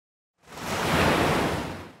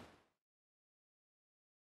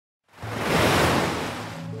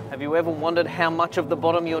Have you ever wondered how much of the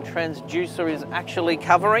bottom your transducer is actually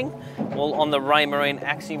covering? Well, on the Raymarine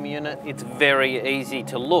Axiom unit, it's very easy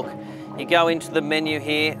to look. You go into the menu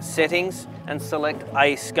here, settings, and select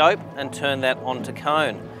a scope and turn that onto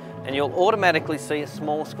cone. And you'll automatically see a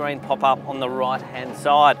small screen pop up on the right hand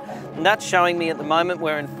side. And that's showing me at the moment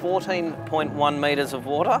we're in 14.1 meters of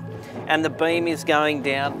water and the beam is going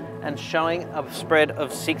down and showing a spread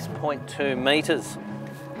of 6.2 meters.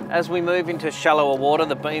 As we move into shallower water,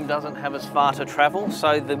 the beam doesn't have as far to travel,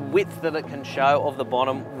 so the width that it can show of the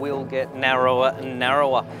bottom will get narrower and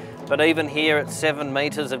narrower. But even here at 7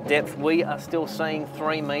 meters of depth, we are still seeing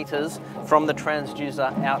 3 meters from the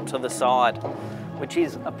transducer out to the side, which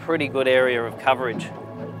is a pretty good area of coverage.